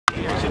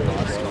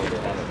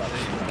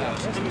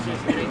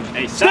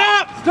Hey,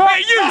 stop! Stop!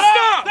 Hey, you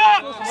stop!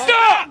 Stop!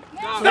 Stop!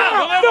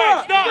 Stop!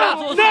 Stop! Stop!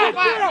 Stop!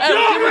 Get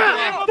on the ground!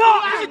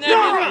 Stop!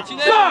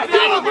 Stop! Get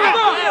on the ground!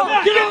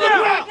 Get on the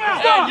ground!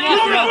 Stop! Get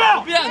on the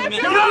ground! Get on the ground! Get on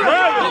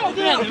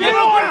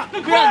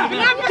the ground!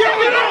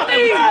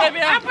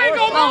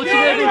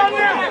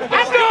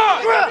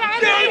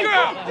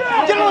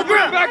 Get on the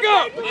ground! Back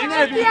up! Keep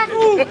your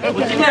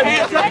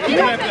hands out! Keep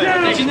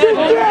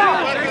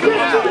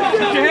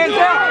your hands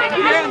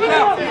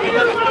out!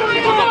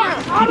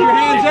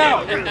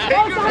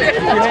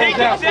 Take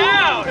it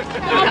down!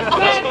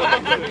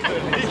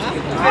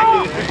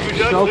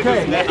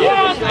 Okay.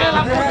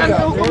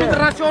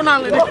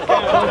 Internasional ini.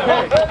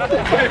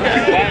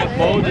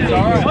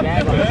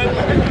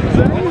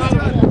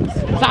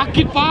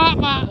 Sakit Pak.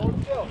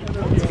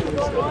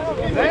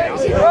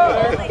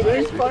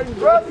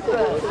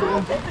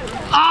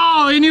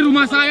 Oh, ini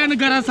rumah saya,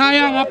 negara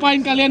saya.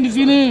 Ngapain kalian di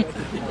sini?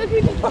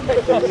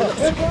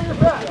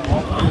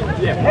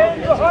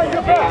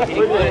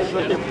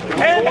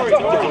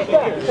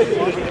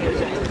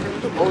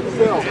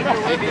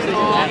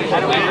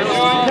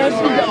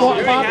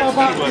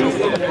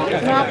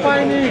 Kenapa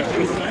ini?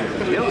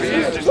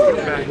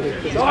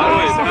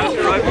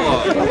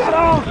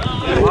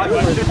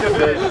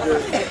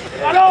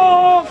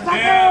 Aduh,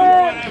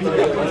 sakit!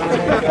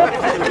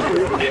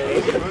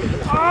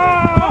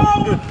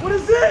 What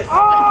is this?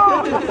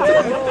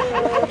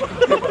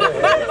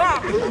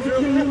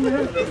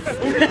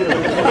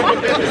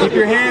 Keep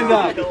your hands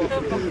up.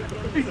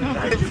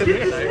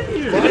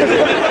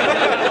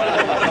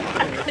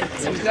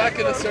 You're not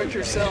gonna search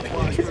yourself.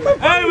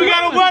 Hey, we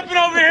got a weapon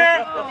over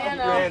here.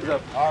 Banana.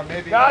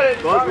 Maybe. Got it.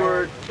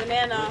 Buzzword.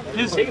 Banana.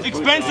 His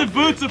expensive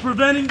boots are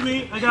preventing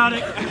me. I got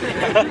it.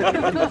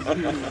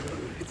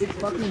 It's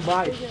fucking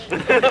bite.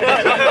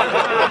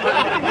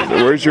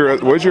 Where's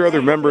your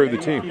other member of the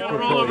team?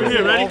 Roll over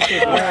here. Ready?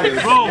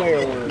 Roll.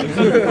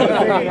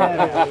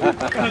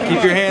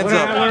 Keep your hands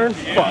up.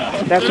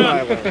 That's what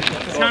I learned.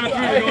 Count of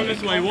 3. We're going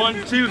this way.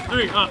 1, 2,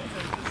 3. Up.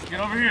 Get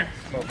over here.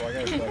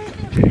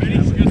 Ready?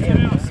 Go sit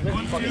down.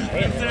 1, 2,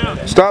 3. Sit down.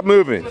 Stop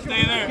moving.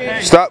 Stay there.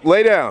 Hey. Stop.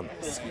 Lay down.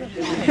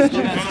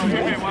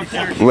 Watch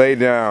there. Lay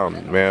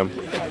down, ma'am.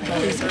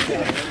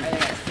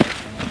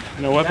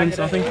 No weapons,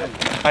 nothing?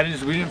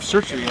 We didn't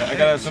search it yet. I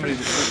gotta have somebody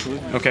to search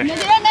it. Okay. No,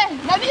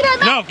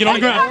 get on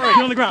the ground.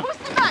 Get on the ground.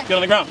 Get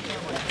on the ground.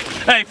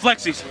 Hey,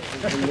 flexies.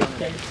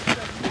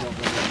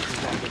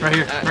 Right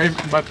here, right in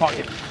my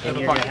pocket. And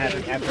you're gonna have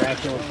an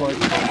after-action report.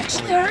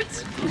 Actually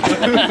hurts.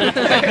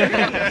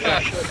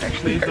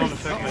 Actually, it don't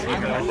affect my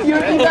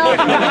email.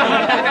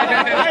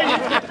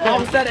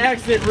 Bounce that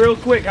accent real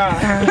quick,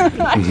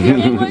 huh?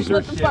 English,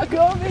 what the fuck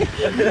over me?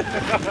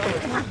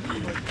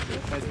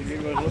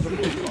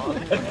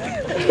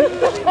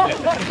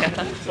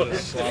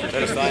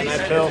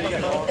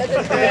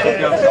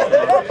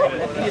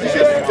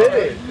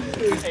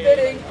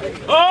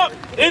 Oh,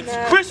 it's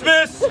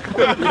Christmas!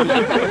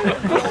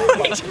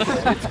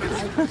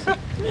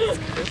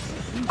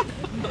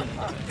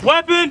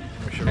 Weapon!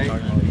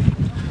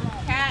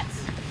 Cats.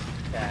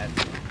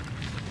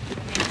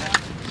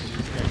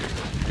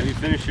 Have you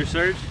finished your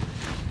search?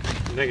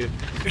 Negative.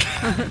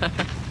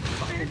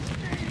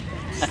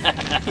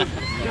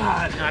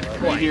 God, not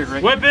quite. Here,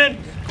 right? Weapon!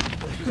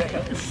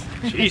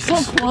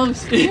 Jesus. So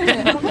close.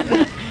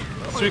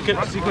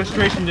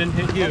 Sequestration didn't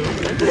hit you.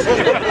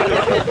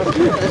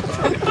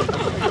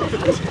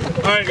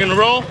 Alright, gonna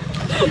roll.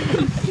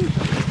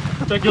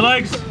 Check your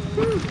legs.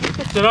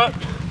 Sit up.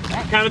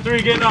 Count of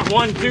 3, getting up.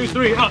 1, 2,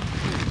 3, up.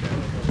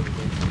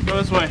 Go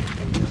this way.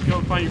 Let's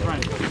go find your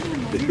friend.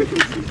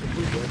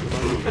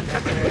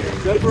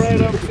 Separate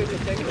them.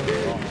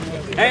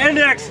 Hey,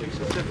 index!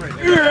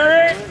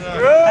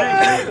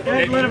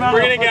 Hey, bring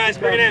it in, guys.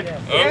 Bring it in.